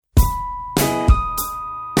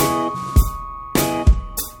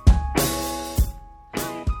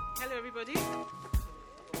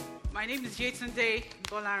My name is Yetunde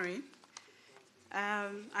Bolarin,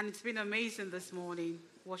 and it's been amazing this morning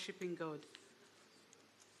worshiping God.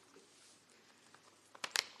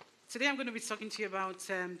 Today I'm going to be talking to you about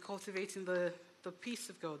cultivating the peace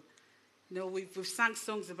of God. You know, we've sang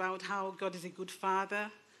songs about how God is a good father,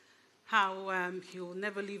 how he will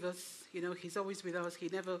never leave us. You know, he's always with us. He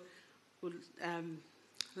never will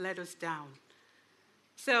let us down.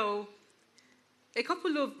 So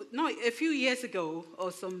a few years ago,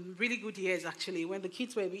 or some really good years actually, when the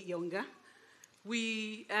kids were a bit younger,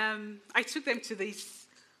 I took them to this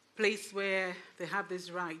place where they have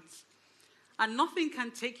these rides. And nothing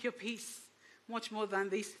can take your peace much more than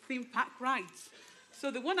these theme park rides.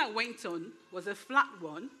 So the one I went on was a flat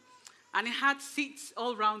one, and it had seats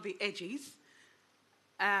all around the edges.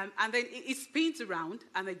 And then it spins around,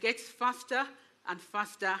 and it gets faster and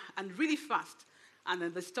faster and really fast. And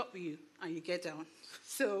then they stop you, and you get down.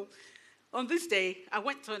 So on this day, I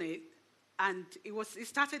went on it, and it was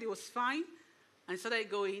fine, and it started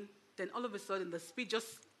going. Then all of a sudden, the speed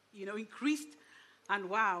just, increased, and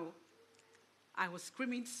wow, I was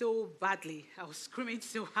screaming so badly. I was screaming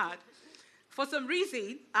so hard. For some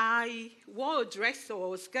reason, I wore a dress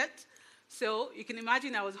or a skirt. So you can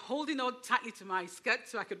imagine I was holding on tightly to my skirt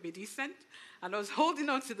so I could be decent. And I was holding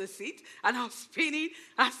on to the seat. And I was spinning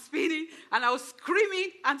and spinning. And I was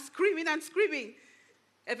screaming and screaming and screaming.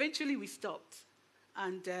 Eventually, we stopped.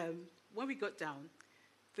 And when we got down,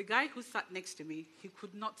 the guy who sat next to me, he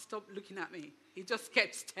could not stop looking at me. He just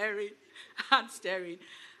kept staring and staring.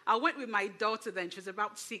 I went with my daughter then. She was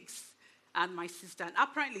about 6. And my sister. And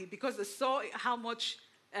apparently, because they saw how much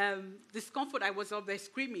discomfort I was up there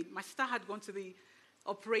screaming, my sister had gone to the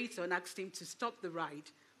operator and asked him to stop the ride.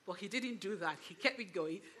 But he didn't do that. He kept it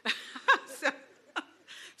going.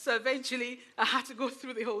 So eventually, I had to go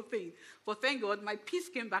through the whole thing. But thank God, my peace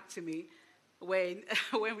came back to me when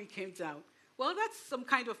we came down. Well, that's some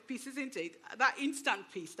kind of peace, isn't it? That instant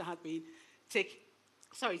peace that had been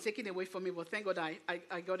taken away from me. But thank God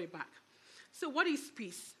I got it back. So what is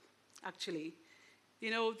peace? Actually,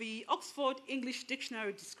 the Oxford English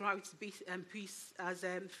Dictionary describes peace as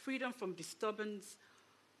freedom from disturbance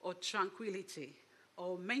or tranquility,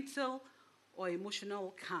 or mental or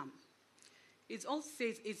emotional calm. It also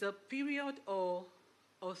says it's a period a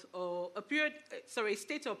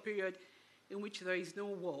state or period in which there is no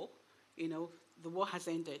war. The war has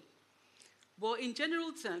ended. But in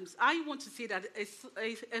general terms, I want to say that it's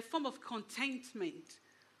a form of contentment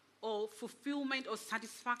or fulfillment or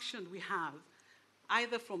satisfaction we have,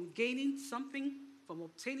 either from gaining something, from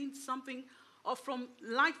obtaining something, or from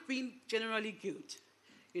life being generally good.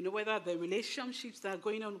 Whether the relationships are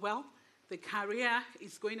going on well, the career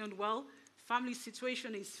is going on well, family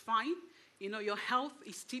situation is fine, your health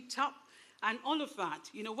is tip-top, and all of that.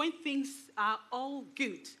 When things are all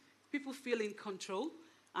good, people feel in control,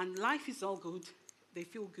 and life is all good, they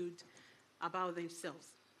feel good about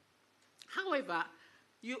themselves. However,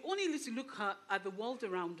 you only need to look at the world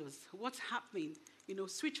around us, what's happening.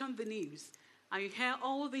 Switch on the news, and you hear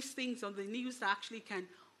all these things on the news that actually can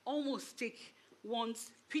almost take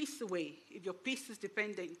one's peace away if your peace is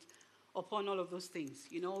dependent upon all of those things.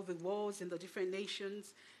 All the wars in the different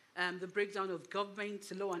nations, the breakdown of government,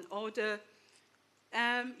 law and order,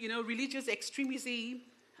 religious extremism,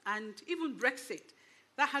 and even Brexit.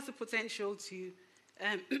 That has the potential to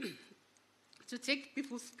take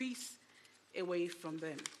people's peace away from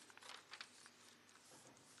them.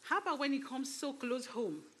 How about when it comes so close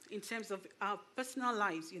home in terms of our personal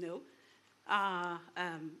lives,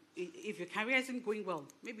 if your career isn't going well,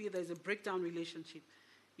 maybe there's a breakdown relationship,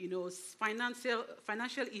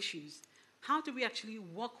 financial issues. How do we actually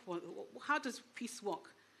work? How does peace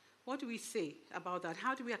work? What do we say about that?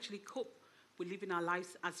 How do we actually cope with living our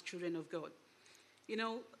lives as children of God?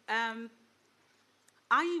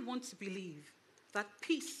 I want to believe that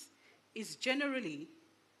peace is generally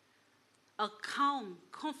a calm,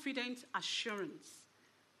 confident assurance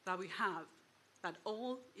that we have that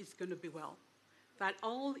all is going to be well, that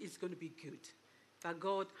all is going to be good, that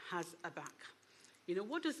God has a back.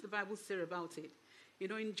 What does the Bible say about it?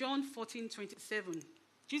 In John 14:27,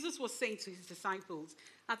 Jesus was saying to his disciples,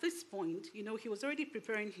 at this point, he was already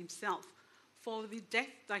preparing himself for the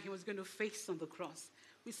death that he was going to face on the cross.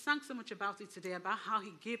 We sang so much about it today, about how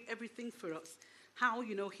he gave everything for us, how,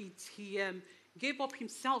 he gave up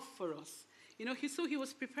himself for us. So he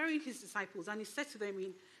was preparing his disciples, and he said to them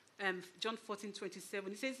in John 14:27,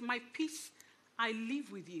 he says, my peace I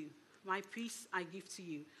leave with you, my peace I give to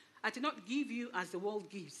you. I do not give you as the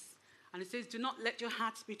world gives. And it says, do not let your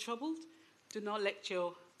hearts be troubled, do not let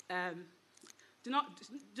your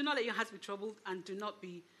hearts be troubled, and do not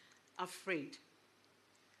be afraid.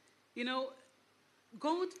 You know,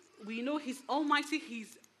 God, we know He's almighty.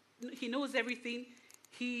 He knows everything.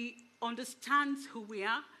 He understands who we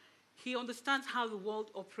are. He understands how the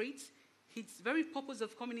world operates. His very purpose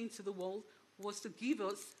of coming into the world was to give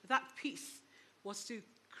us that peace, was to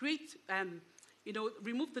create,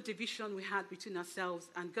 remove the division we had between ourselves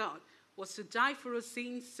and God, was to die for our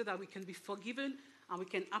sins so that we can be forgiven and we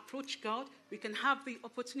can approach God. We can have the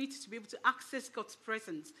opportunity to be able to access God's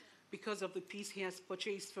presence because of the peace He has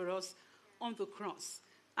purchased for us on the cross.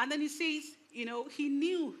 And then He says, He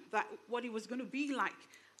knew that what it was going to be like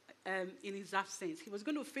in His absence. He was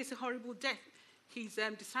going to face a horrible death. His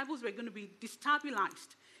disciples were going to be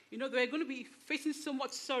destabilized. They were going to be facing so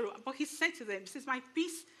much sorrow. But He said to them, He says, my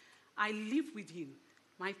peace I live with you.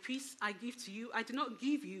 My peace I give to you. I do not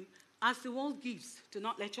give you as the world gives. Do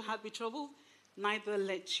not let your heart be troubled, neither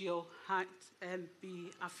let your heart be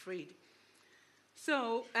afraid.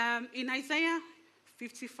 So in Isaiah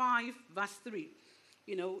 55, verse 3,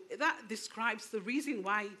 that describes the reason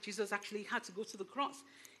why Jesus actually had to go to the cross.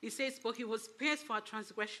 It says, but He was pierced for our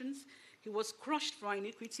transgressions. He was crushed for our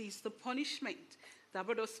iniquities. The punishment that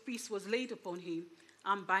brought us peace was laid upon Him,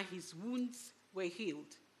 and by His wounds we're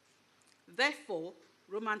healed. Therefore,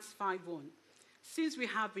 Romans 5:1, since we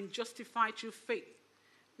have been justified through faith,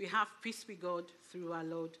 we have peace with God through our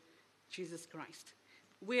Lord Jesus Christ.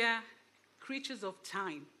 We are creatures of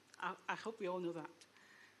time. I hope we all know that.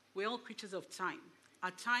 We're all creatures of time.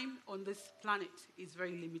 Our time on this planet is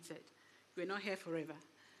very limited. We're not here forever.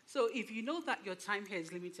 So if you know that your time here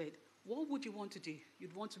is limited, what would you want to do?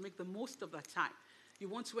 You'd want to make the most of that time. You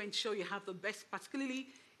want to ensure you have the best, particularly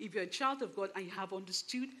if you're a child of God and you have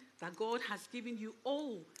understood that God has given you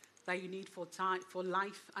all that you need for time, for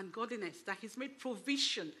life and godliness, that He's made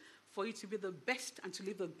provision for you to be the best and to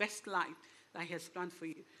live the best life that He has planned for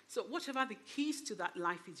you. So whatever the keys to that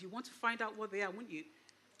life is, you want to find out what they are, won't you?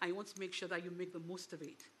 And you want to make sure that you make the most of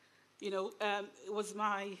it. It was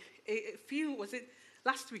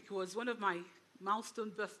last week was one of my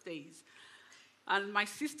milestone birthdays. And my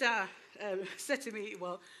sister said to me,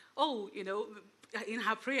 in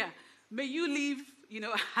her prayer, may you live,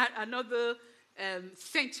 another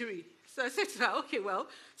century. So I said to her, okay, well,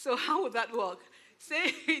 so how would that work?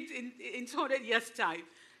 Say it in 200 years' time,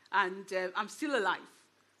 and I'm still alive.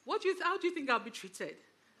 How do you think I'll be treated?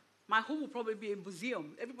 My home will probably be a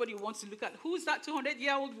museum. Everybody wants to look at, who's that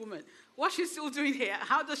 200-year-old woman? What's she still doing here?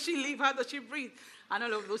 How does she live? How does she breathe? And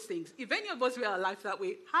all of those things. If any of us were alive that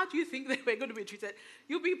way, how do you think that we're going to be treated?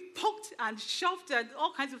 You'll be poked and shoved and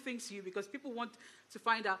all kinds of things to you because people want to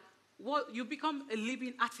find out what you become a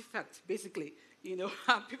living artifact, basically.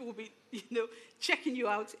 People will be, checking you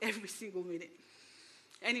out every single minute.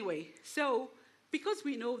 Anyway, so because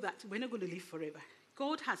we know that we're not going to live forever,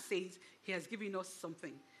 God has said He has given us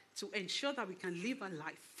something to ensure that we can live our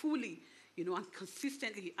life fully, and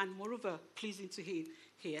consistently, and moreover, pleasing to Him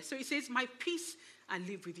here. So He says, my peace I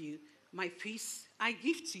live with you. My peace I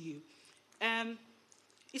give to you.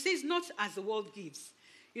 He says, not as the world gives.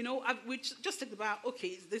 We just talked about,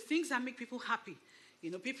 the things that make people happy.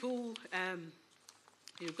 People,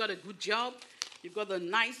 you've got a good job, you've got a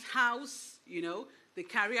nice house, the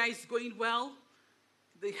career is going well,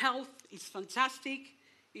 the health is fantastic.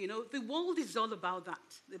 The world is all about that.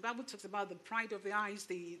 The Bible talks about the pride of the eyes,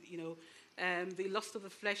 the lust of the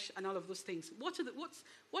flesh, and all of those things. What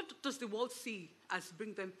does the world see as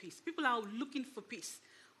bring them peace? People are looking for peace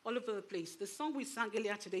all over the place. The song we sang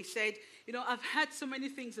earlier today said, I've heard so many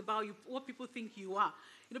things about you, what people think you are.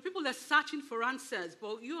 People are searching for answers,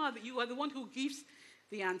 but you are the one who gives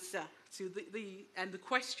the answer to the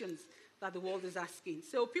questions that the world is asking.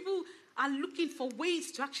 So people are looking for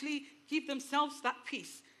ways to actually give themselves that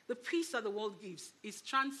peace. The peace that the world gives is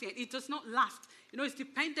transient. It does not last. It's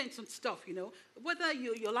dependent on stuff, Whether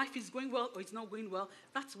your life is going well or it's not going well,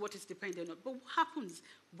 that's what it's dependent on. But what happens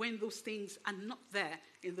when those things are not there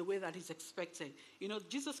in the way that is expected?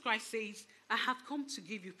 Jesus Christ says, I have come to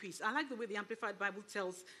give you peace. I like the way the Amplified Bible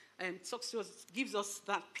talks to us, gives us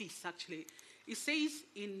that peace, actually. It says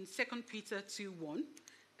in 2 Peter 2:1,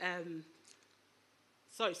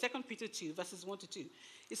 2 Peter 2, verses 1 to 2.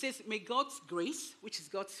 It says, may God's grace, which is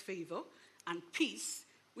God's favor, and peace,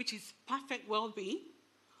 which is perfect well-being,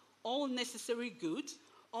 all necessary good,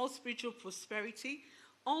 all spiritual prosperity,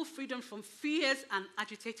 all freedom from fears and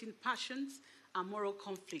agitating passions and moral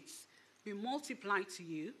conflicts, be multiplied to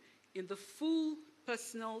you in the full,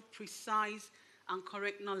 personal, precise, and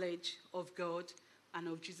correct knowledge of God and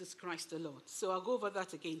of Jesus Christ the Lord. So I'll go over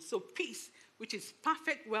that again. So peace, which is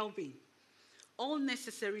perfect well-being, all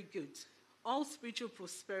necessary good, all spiritual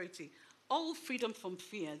prosperity, all freedom from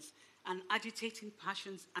fears, and agitating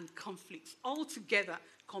passions and conflicts, all together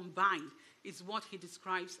combined, is what he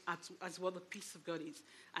describes as what the peace of God is.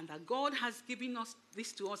 And that God has given us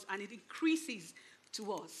this to us, and it increases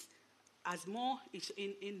to us as the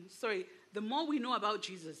more we know about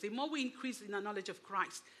Jesus, the more we increase in our knowledge of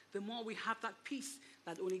Christ, the more we have that peace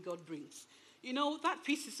that only God brings. You know, that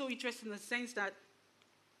peace is so interesting in the sense that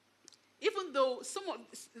even though some of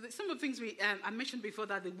the things I mentioned before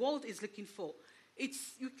that the world is looking for,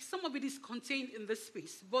 some of it is contained in this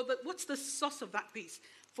peace. But what's the source of that peace?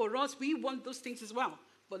 For us, we want those things as well.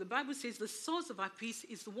 But the Bible says the source of our peace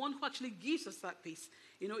is the one who actually gives us that peace.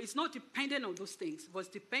 You know, it's not dependent on those things, but it's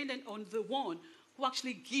dependent on the one who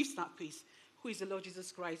actually gives that peace, who is the Lord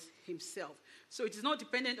Jesus Christ himself. So it is not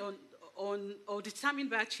dependent on or determined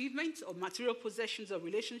by achievements or material possessions or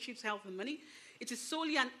relationships, health and money. It is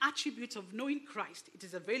solely an attribute of knowing Christ. It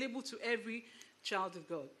is available to every child of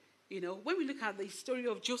God. You know, when we look at the story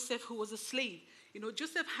of Joseph, who was a slave, you know,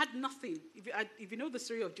 Joseph had nothing. If you know the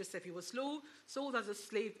story of Joseph, he was sold as a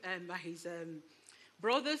slave by his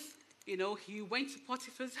brothers. You know, he went to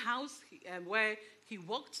Potiphar's house where he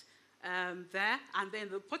worked there, and then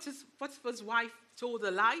Potiphar's wife told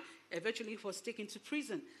a lie. Eventually, he was taken to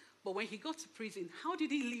prison. But when he got to prison, how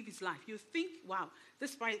did he live his life? You think, wow,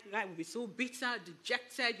 this guy would be so bitter,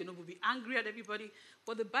 dejected, you know, would be angry at everybody.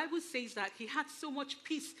 But the Bible says that he had so much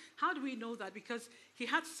peace. How do we know that? Because he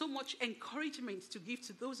had so much encouragement to give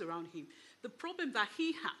to those around him. The problem that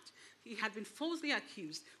he had been falsely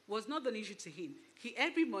accused, was not an issue to him. He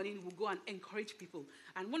every morning would go and encourage people.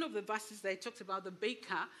 And one of the verses that talked about the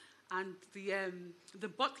baker and the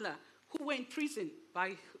butler who were in prison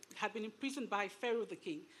had been imprisoned by Pharaoh the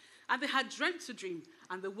king. And they had dreamt a dream,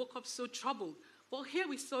 and they woke up so troubled. Well, here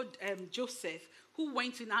we saw Joseph, who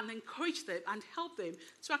went in and encouraged them and helped them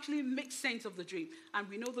to actually make sense of the dream. And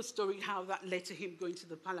we know the story, how that led to him going to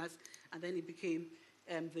the palace, and then he became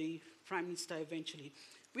the prime minister eventually.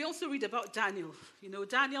 We also read about Daniel. You know,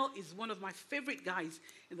 Daniel is one of my favorite guys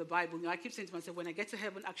in the Bible. You know, I keep saying to myself, when I get to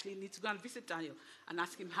heaven, actually need to go and visit Daniel and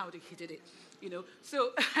ask him how he did it. You know,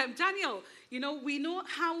 so Daniel, you know, we know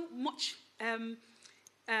how much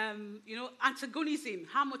antagonism,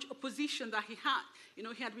 how much opposition that he had. You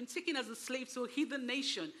know, he had been taken as a slave to a heathen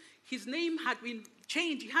nation. His name had been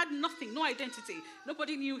changed. He had nothing, no identity.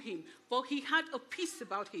 Nobody knew him. But he had a peace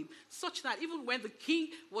about him, such that even when the king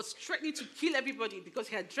was threatening to kill everybody because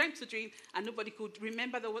he had dreamt a dream and nobody could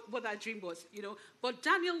remember what that dream was, you know. But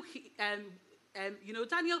Daniel,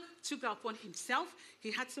 Daniel took that upon himself.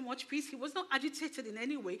 He had so much peace. He was not agitated in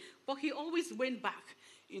any way, but he always went back,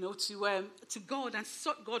 you know, to God and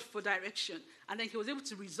sought God for direction. And then he was able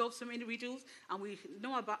to resolve so many riddles. And we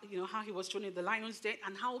know about, you know, how he was thrown in the lion's den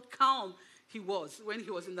and how calm he was when he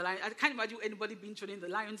was in the lion. I can't imagine anybody being thrown in the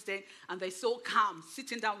lion's den and they're so calm,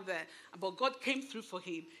 sitting down there. But God came through for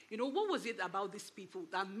him. You know, what was it about these people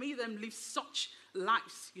that made them live such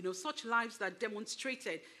lives, you know, such lives that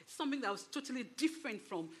demonstrated something that was totally different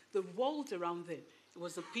from the world around them? It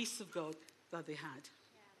was the peace of God that they had.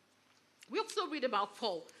 We also read about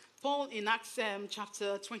Paul. Paul in Acts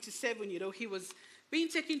chapter 27, you know, he was being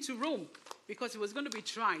taken to Rome because he was going to be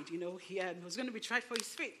tried. You know, he was going to be tried for his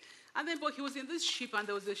faith. And then, but he was in this ship and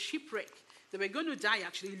there was a shipwreck. They were going to die,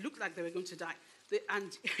 actually. It looked like they were going to die.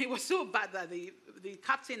 And it was so bad that the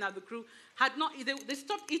captain and the crew had not, they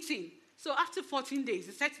stopped eating. So after 14 days,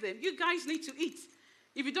 he said to them, you guys need to eat.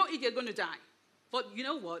 If you don't eat, you're going to die. But you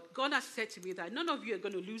know what? God has said to me that none of you are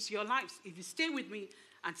going to lose your lives if you stay with me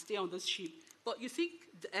and stay on this ship. But you think,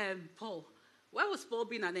 Paul, why was Paul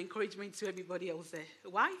being an encouragement to everybody else there?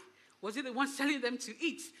 Why? Was he the one telling them to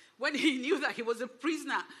eat when he knew that he was a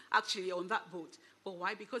prisoner actually on that boat? But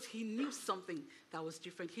why? Because he knew something that was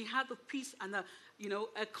different. He had the peace and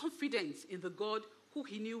a confidence in the God who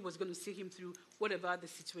he knew was going to see him through whatever the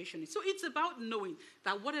situation is. So it's about knowing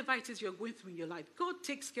that whatever it is you're going through in your life, God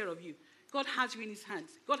takes care of you. God has you in his hands.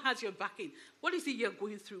 God has your backing. What is it you're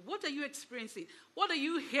going through? What are you experiencing? What are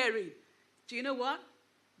you hearing? Do you know what?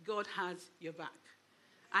 God has your back.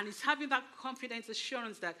 And it's having that confidence,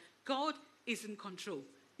 assurance that God is in control.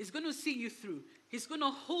 He's going to see you through. He's going to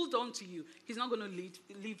hold on to you. He's not going to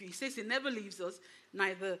leave you. He says he never leaves us,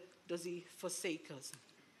 neither does he forsake us.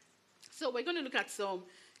 So we're going to look at some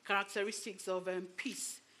characteristics of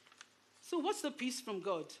peace. So what's the peace from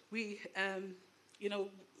God? We,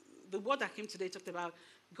 the word that came today talked about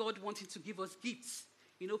God wanting to give us gifts.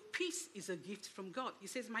 You know, peace is a gift from God. He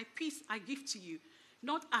says, my peace I give to you,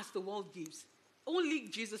 not as the world gives. Only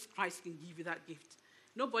Jesus Christ can give you that gift.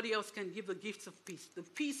 Nobody else can give the gift of peace, the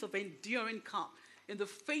peace of enduring calm, in the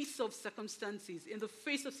face of circumstances, in the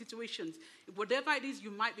face of situations, whatever it is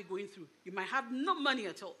you might be going through. You might have no money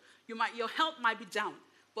at all. Your health might be down.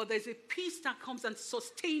 But there's a peace that comes and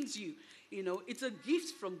sustains you. It's a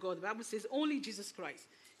gift from God. The Bible says only Jesus Christ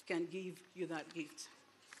can give you that gift.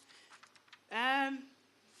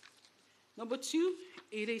 Number 2,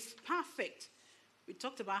 it is perfect. We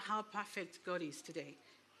talked about how perfect God is today.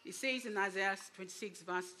 It says in Isaiah 26,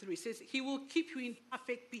 verse 3, it says, he will keep you in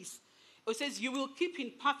perfect peace. It says, you will keep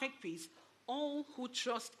in perfect peace all who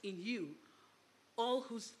trust in you, all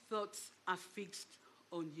whose thoughts are fixed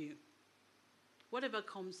on you. Whatever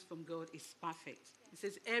comes from God is perfect. It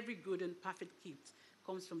says, every good and perfect gift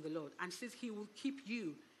comes from the Lord. And it says, he will keep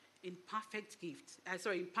you in perfect peace.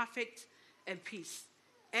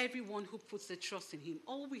 Everyone who puts their trust in him.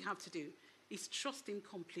 All we have to do is trust him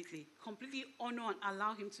completely honor and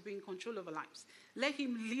allow him to be in control of our lives. Let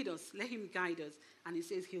him lead us, let him guide us, and he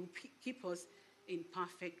says he'll keep us in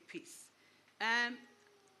perfect peace.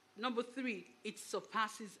 Number 3, it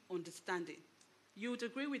surpasses understanding. You would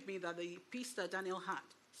agree with me that the peace that Daniel had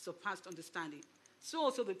surpassed understanding. So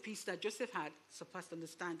also the peace that Joseph had surpassed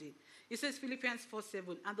understanding. It says Philippians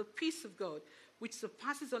 4:7, and the peace of God, which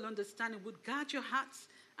surpasses all understanding, would guard your hearts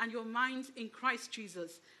and your minds in Christ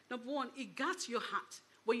Jesus. Number 1, it guards your heart.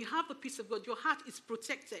 When you have the peace of God, your heart is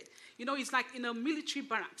protected. It's like in a military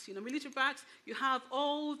barracks. Military barracks, you have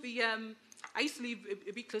all the... I used to live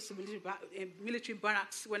a bit close to military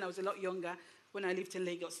barracks when I was a lot younger, when I lived in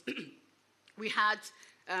Lagos. We had,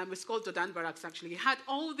 it's called Dodan Barracks actually. It had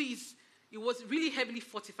all these, it was really heavily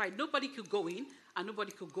fortified. Nobody could go in and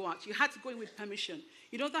nobody could go out. You had to go in with permission.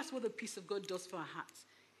 That's what the peace of God does for our hearts.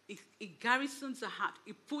 It garrisons a heart.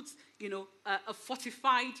 It puts, a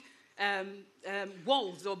fortified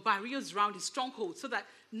walls or barriers around its stronghold so that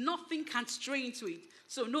nothing can stray into it.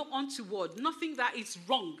 So no untoward, nothing that is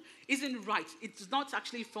wrong, isn't right. It's not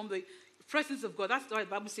actually from the presence of God. That's why the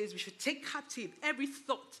Bible says we should take captive every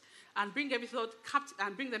thought and bring every thought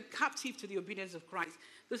and bring them captive to the obedience of Christ.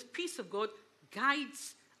 The peace of God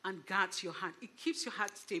guides and guards your heart. It keeps your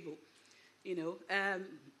heart stable. It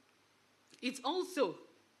also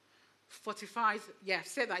fortifies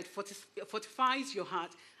your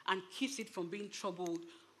heart and keeps it from being troubled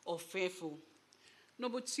or fearful.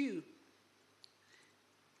 Number 2.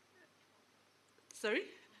 Sorry?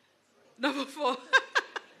 Number 4.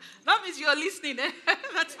 That means you're listening.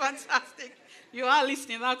 That's fantastic. You are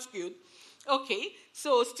listening. That's good. Okay.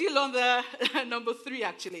 So still on the number 3,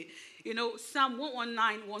 actually. Psalm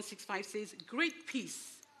 119, 165 says, great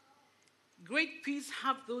peace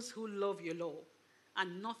have those who love your law,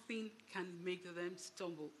 and nothing can make them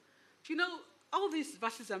stumble. All these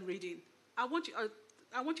verses I'm reading, I want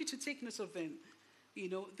you to take note of them.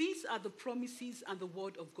 These are the promises and the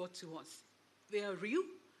word of God to us. They are real.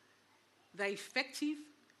 They're effective.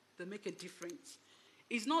 They make a difference.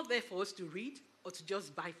 It's not there for us to read or to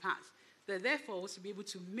just bypass. They're there for us to be able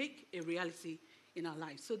to make a reality in our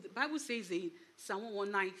lives. So the Bible says in Psalm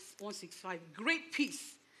 119, 165, great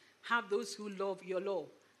peace have those who love your law,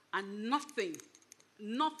 and nothing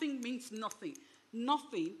means nothing.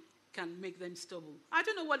 Nothing can make them stumble. I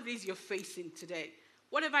don't know what it is you're facing today.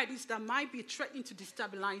 Whatever it is that might be threatening to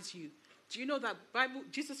destabilize you. Do you know that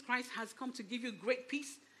Jesus Christ has come to give you great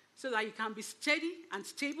peace so that you can be steady and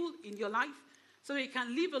stable in your life, so that you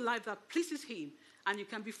can live a life that pleases him and you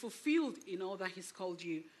can be fulfilled in all that he's called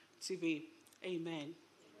you to be. Amen.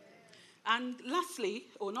 And lastly,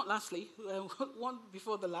 or not lastly, one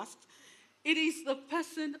before the last, it is the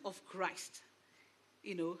person of Christ.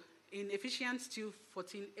 In Ephesians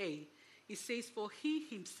 2:14a, it says, for he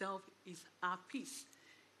himself is our peace.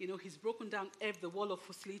 He's broken down the wall of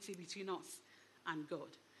hostility between us and God.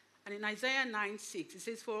 And in Isaiah 9:6, it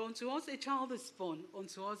says, for unto us a child is born,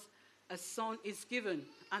 unto us a son is given,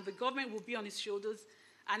 and the government will be on his shoulders,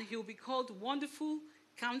 and he will be called Wonderful,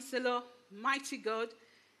 Counselor, Mighty God,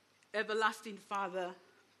 Everlasting Father,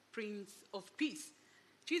 Prince of Peace.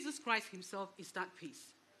 Jesus Christ himself is that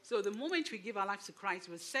peace. So the moment we give our lives to Christ,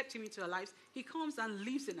 we accept him into our lives, he comes and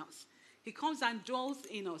lives in us. He comes and dwells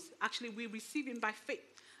in us. Actually, we receive him by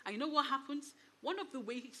faith. And you know what happens? One of the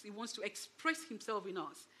ways he wants to express himself in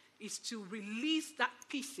us is to release that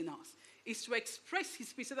peace in us, is to express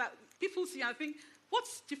his peace so that people see and think,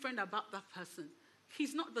 what's different about that person?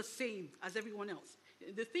 He's not the same as everyone else.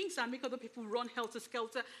 The things that make other people run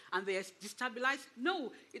helter-skelter and they are destabilized,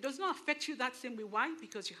 no, it does not affect you that same way. Why?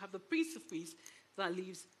 Because you have the Prince of Peace that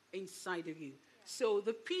lives inside of you. So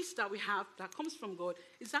the peace that we have that comes from God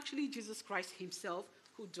is actually Jesus Christ himself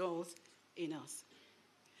who dwells in us.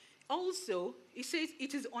 Also, it says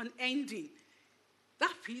it is unending.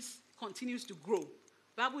 That peace continues to grow.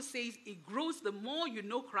 Bible says it grows. The more you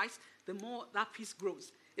know Christ, the more that peace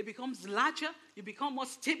grows. It becomes larger. You become more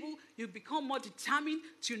stable. You become more determined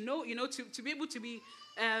to know, to be able to be,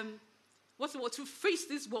 to face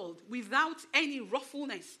this world without any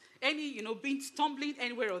ruffleness, any, being stumbling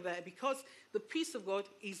anywhere or there, because the peace of God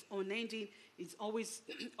is unending. It's always,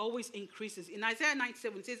 always increases. In Isaiah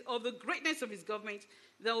 9:7, it says, of the greatness of his government,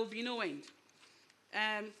 there will be no end.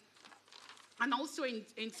 And also in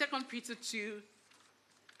 2 Peter 2,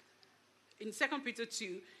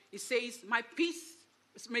 it says,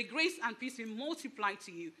 may grace and peace be multiplied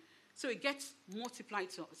to you. So it gets multiplied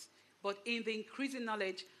to us, but in the increasing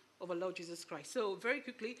knowledge of our Lord Jesus Christ. So very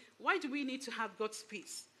quickly, why do we need to have God's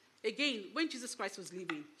peace? Again, when Jesus Christ was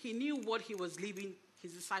living, he knew what he was leaving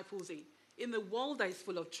his disciples in. In the world that is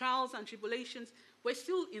full of trials and tribulations, we're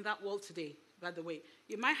still in that world today, by the way.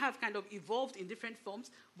 It might have kind of evolved in different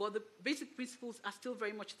forms, but the basic principles are still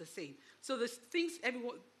very much the same. So the things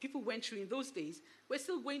people went through in those days, we're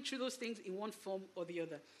still going through those things in one form or the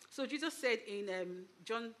other. So Jesus said in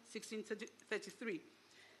John 16:33,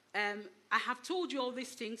 I have told you all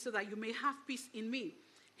these things so that you may have peace in me.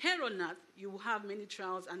 Here on earth, you will have many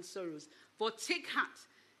trials and sorrows. But take heart,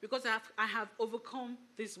 because I have overcome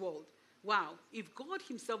this world. Wow, if God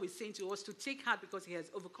himself is saying to us to take heart because he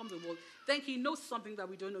has overcome the world, then he knows something that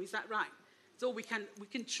we don't know. Is that right? So we can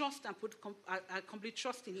trust and put complete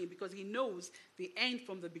trust in him because he knows the end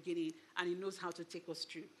from the beginning and he knows how to take us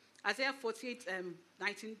through. Isaiah 48,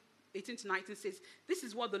 18 to 19 says, this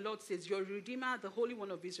is what the Lord says, your Redeemer, the Holy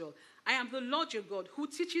One of Israel. I am the Lord your God who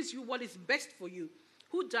teaches you what is best for you,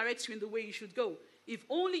 who directs you in the way you should go. If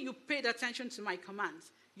only you paid attention to my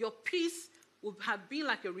commands, your peace would have been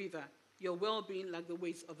like a river, your well-being like the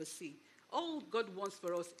waves of a sea. All God wants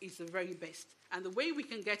for us is the very best. And the way we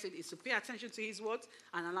can get it is to pay attention to his words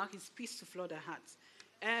and allow his peace to flood our hearts.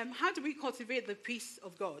 How do we cultivate the peace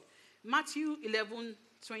of God? Matthew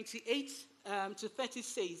 11:28 to 30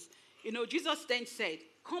 says, Jesus then said,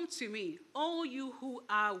 come to me, all you who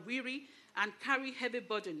are weary and carry heavy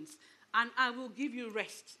burdens, and I will give you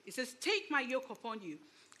rest. It says, take my yoke upon you.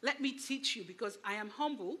 Let me teach you, because I am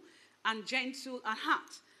humble and gentle at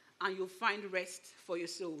heart, and you'll find rest for your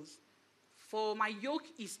souls. For my yoke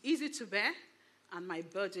is easy to bear, and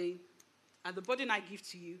the burden I give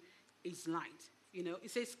to you is light.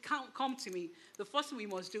 It says, come to me. The first thing we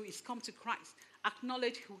must do is come to Christ.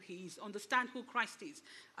 Acknowledge who he is. Understand who Christ is.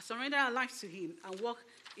 Surrender our lives to him and walk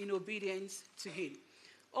in obedience to him.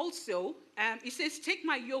 Also, it says, take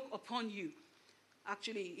my yoke upon you.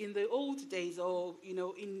 Actually, in the old days or,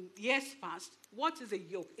 in years past, what is a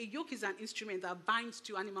yoke? A yoke is an instrument that binds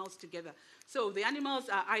two animals together. So the animals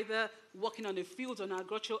are either working on a field, on an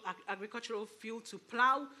agricultural field to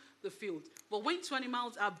plow the field. But when two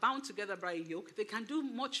animals are bound together by a yoke, they can do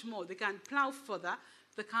much more. They can plow further,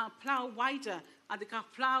 they can plow wider, and they can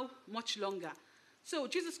plow much longer. So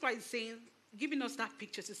Jesus Christ is saying, giving us that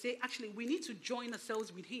picture to say, actually, we need to join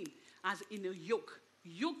ourselves with him as in a yoke.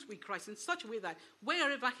 Yoked with Christ in such a way that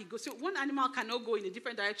wherever he goes, so one animal cannot go in a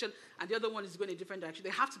different direction and the other one is going in a different direction. They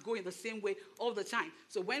have to go in the same way all the time.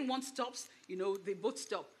 So when one stops, they both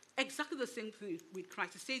stop. Exactly the same thing with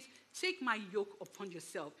Christ. He says, take my yoke upon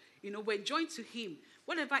yourself. We're joined to him.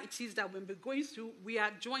 Whatever it is that when we're going through, we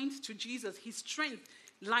are joined to Jesus. His strength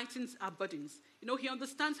lightens our burdens. He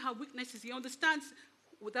understands our weaknesses. He understands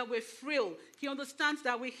that we're frail. He understands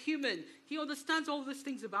that we're human. He understands all these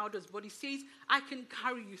things about us. But he says, I can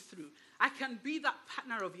carry you through. I can be that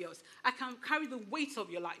partner of yours. I can carry the weight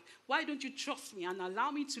of your life. Why don't you trust me and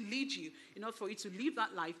allow me to lead you in order for you to live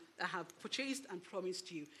that life that I have purchased and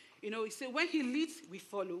promised you? He said, when he leads, we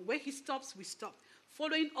follow. Where he stops, we stop.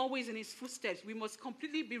 Following always in his footsteps, we must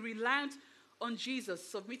completely be reliant on Jesus,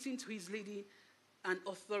 submitting to his leading and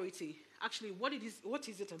authority. Actually, what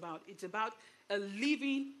is it about? It's about a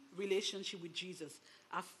living relationship with Jesus.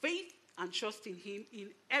 Our faith and trust in him in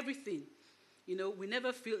everything. We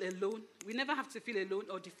never feel alone. We never have to feel alone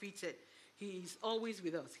or defeated. He is always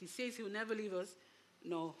with us. He says he will never leave us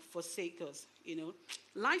nor forsake us.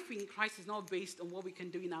 Life in Christ is not based on what we can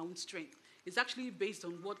do in our own strength. It's actually based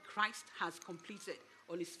on what Christ has completed,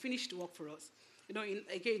 on his finished work for us.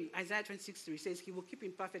 Again, Isaiah 26:3 says he will keep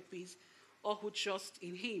in perfect peace all who trust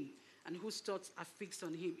in him and whose thoughts are fixed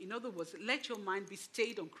on him. In other words, let your mind be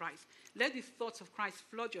stayed on Christ. Let the thoughts of Christ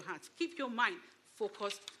flood your heart. Keep your mind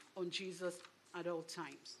focused on Jesus at all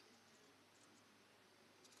times.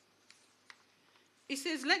 It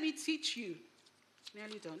says, let me teach you.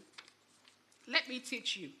 Nearly done. Let me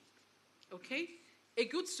teach you. Okay? A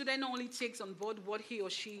good student not only takes on board what he or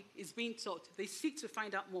she is being taught, they seek to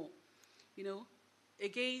find out more.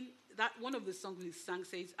 Again, that one of the songs we sang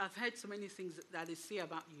says, I've heard so many things that they say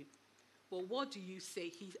about you. But what do you say?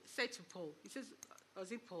 He said to Paul, he says,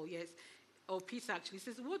 was it Paul? Yes. Or Peter actually. He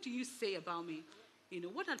says, what do you say about me?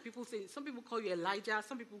 What are people saying? Some people call you Elijah.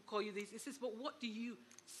 Some people call you this. He says, but what do you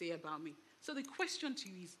say about me? So the question to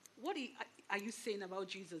you is, what are you saying about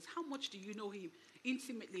Jesus? How much do you know him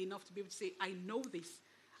intimately enough to be able to say, I know this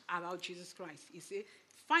about Jesus Christ? You see,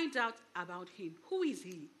 find out about him. Who is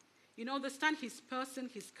he? Understand his person,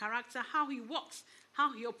 his character, how he walks,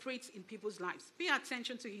 how he operates in people's lives. Pay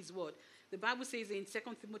attention to his word. The Bible says in 2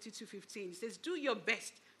 Timothy 2:15, it says, do your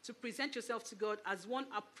best to present yourself to God as one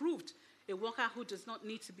approved, a worker who does not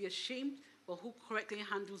need to be ashamed, but who correctly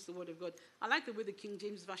handles the word of God. I like the way the King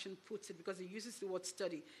James Version puts it because it uses the word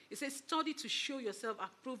study. It says, study to show yourself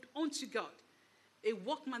approved unto God, a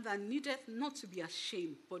workman that needeth not to be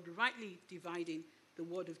ashamed, but rightly dividing the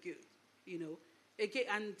word of God. Again,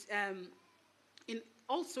 and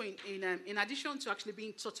in addition to actually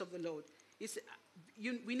being taught of the Lord,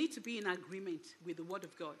 we need to be in agreement with the word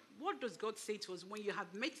of God. What does God say to us when you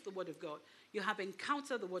have met the word of God? You have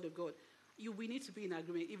encountered the word of God. We need to be in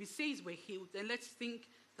agreement. If it says we're healed, then let's think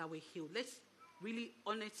that we're healed. Let's really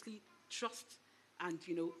honestly trust and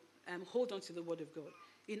hold on to the word of God.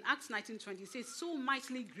 In Acts 19:20, it says, so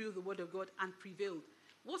mightily grew the word of God and prevailed.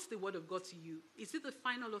 What's the word of God to you? Is it the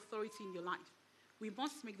final authority in your life? We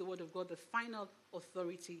must make the word of God the final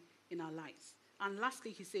authority in our lives. And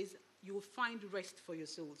lastly, he says, you will find rest for your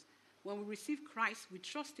souls. When we receive Christ, we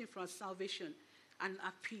trust him for our salvation and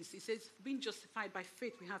our peace. He says, being justified by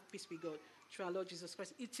faith, we have peace with God through our Lord Jesus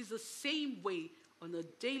Christ. It is the same way on a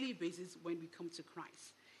daily basis when we come to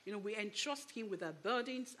Christ. We entrust him with our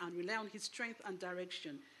burdens and rely on his strength and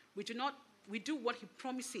direction. We do what he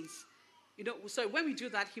promises. So when we do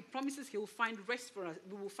that, he promises he will find rest for us.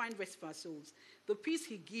 We will find rest for our souls. The peace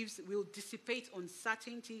he gives will dissipate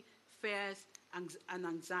uncertainty, fears, and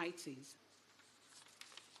anxieties.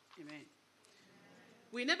 Amen.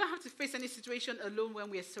 We never have to face any situation alone when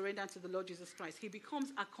we are surrendered to the Lord Jesus Christ. He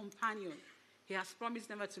becomes our companion. He has promised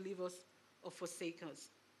never to leave us or forsake us.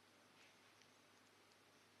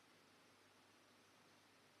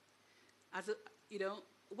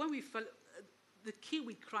 When we follow, the key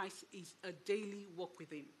with Christ is a daily walk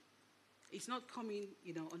with him. It's not coming,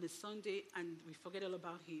 on a Sunday and we forget all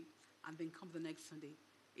about him and then come the next Sunday.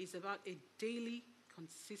 It's about a daily,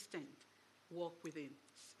 consistent walk with him.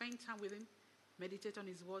 Spend time with him, meditate on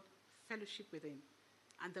his word, fellowship with him.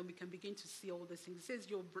 And then we can begin to see all these things. It says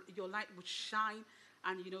your light will shine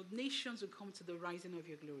and, nations will come to the rising of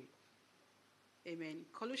your glory. Amen.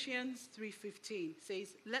 Colossians 3:15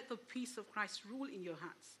 says, let the peace of Christ rule in your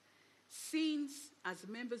hearts. Since, as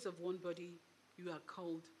members of one body, you are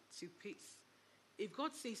called to peace. If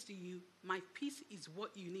God says to you, my peace is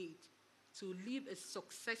what you need to live a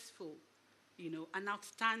successful, an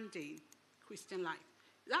outstanding Christian life.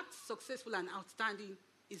 That successful and outstanding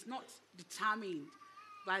is not determined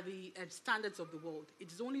by the standards of the world.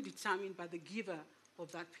 It is only determined by the giver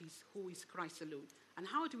of that peace, who is Christ alone. And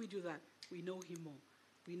how do we do that? We know him more.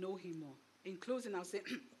 We know him more. In closing, I'll say,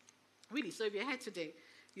 really, so if you're here today,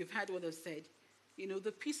 you've heard what I've said.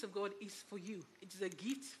 The peace of God is for you. It is a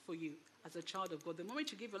gift for you as a child of God. The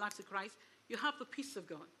moment you give your life to Christ, you have the peace of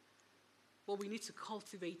God. But we need to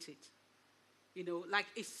cultivate it. Like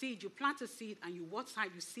a seed, you plant a seed and you water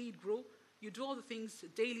it, you see it grow. You do all the things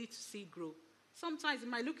daily to see it grow. Sometimes it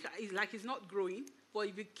might look like it's not growing, but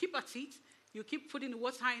if you keep at it, you keep putting the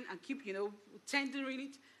water in and keep, tendering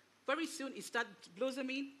it, very soon it starts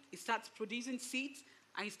blossoming, it starts producing seeds,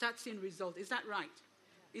 and you start seeing results. Is that right?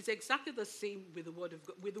 It's exactly the same with the Word of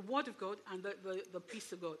God, with the Word of God and the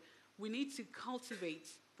peace of God. We need to cultivate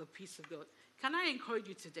the peace of God. Can I encourage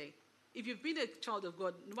you today? If you've been a child of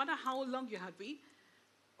God, no matter how long you have been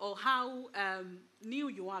or how new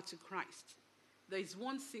you are to Christ, there is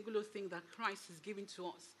one singular thing that Christ is giving to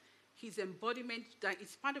us. His embodiment, that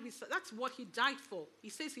is part of his, that's what he died for. He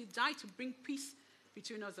says he died to bring peace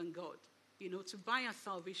between us and God, to buy our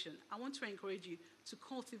salvation. I want to encourage you to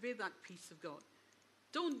cultivate that peace of God.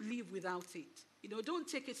 Don't live without it. Don't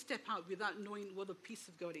take a step out without knowing what the peace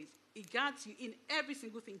of God is. It guards you in every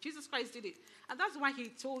single thing. Jesus Christ did it. And that's why he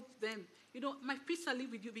told them, my peace I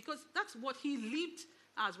live with you, because that's what he lived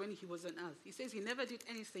as when he was on earth. He says he never did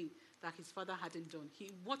anything that his father hadn't done.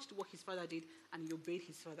 He watched what his father did and he obeyed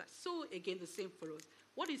his father. So again, the same for us.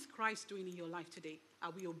 What is Christ doing in your life today?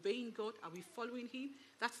 Are we obeying God? Are we following him?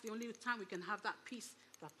 That's the only time we can have that peace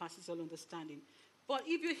that passes all understanding. But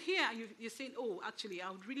if you're here and you're saying, oh, actually,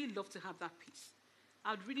 I would really love to have that peace.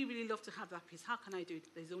 I'd really, really love to have that peace. How can I do it?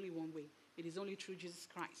 There's only one way. It is only through Jesus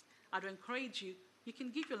Christ. I'd encourage you, you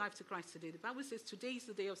can give your life to Christ today. The Bible says today is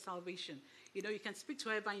the day of salvation. You know, you can speak to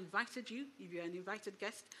whoever invited you, if you're an invited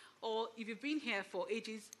guest, or if you've been here for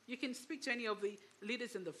ages, you can speak to any of the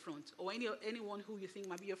leaders in the front, or anyone who you think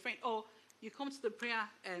might be your friend, or you come to the prayer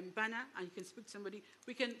banner and you can speak to somebody.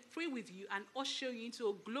 We can pray with you and usher you into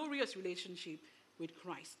a glorious relationship with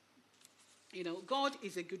Christ. You know, God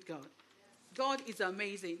is a good God. God is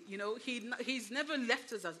amazing. You know, he's never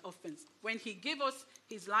left us as orphans. When he gave us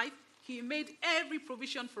his life, he made every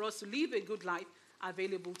provision for us to live a good life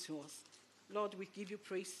available to us. Lord, we give you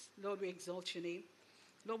praise. Lord, we exalt your name.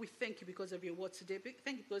 Lord, we thank you because of your word today.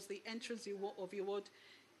 Thank you because the entrance of your word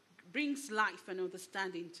brings life and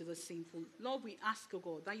understanding to the sinful. Lord, we ask, oh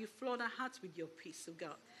God, that you flood our hearts with your peace, oh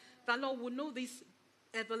God. That, Lord, will know this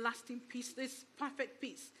everlasting peace, this perfect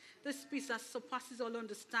peace, this peace that surpasses all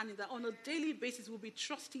understanding, that on a daily basis we'll be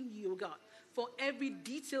trusting you, oh God, for every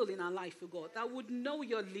detail in our life, oh God, that would know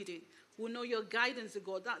your leading, will know your guidance, oh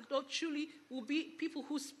God, that, Lord, truly will be people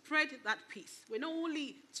who spread that peace. We're not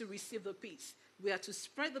only to receive the peace, we are to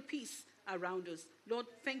spread the peace around us. Lord,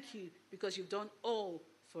 thank you because you've done all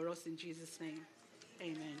for us in Jesus' name.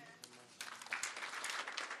 Amen.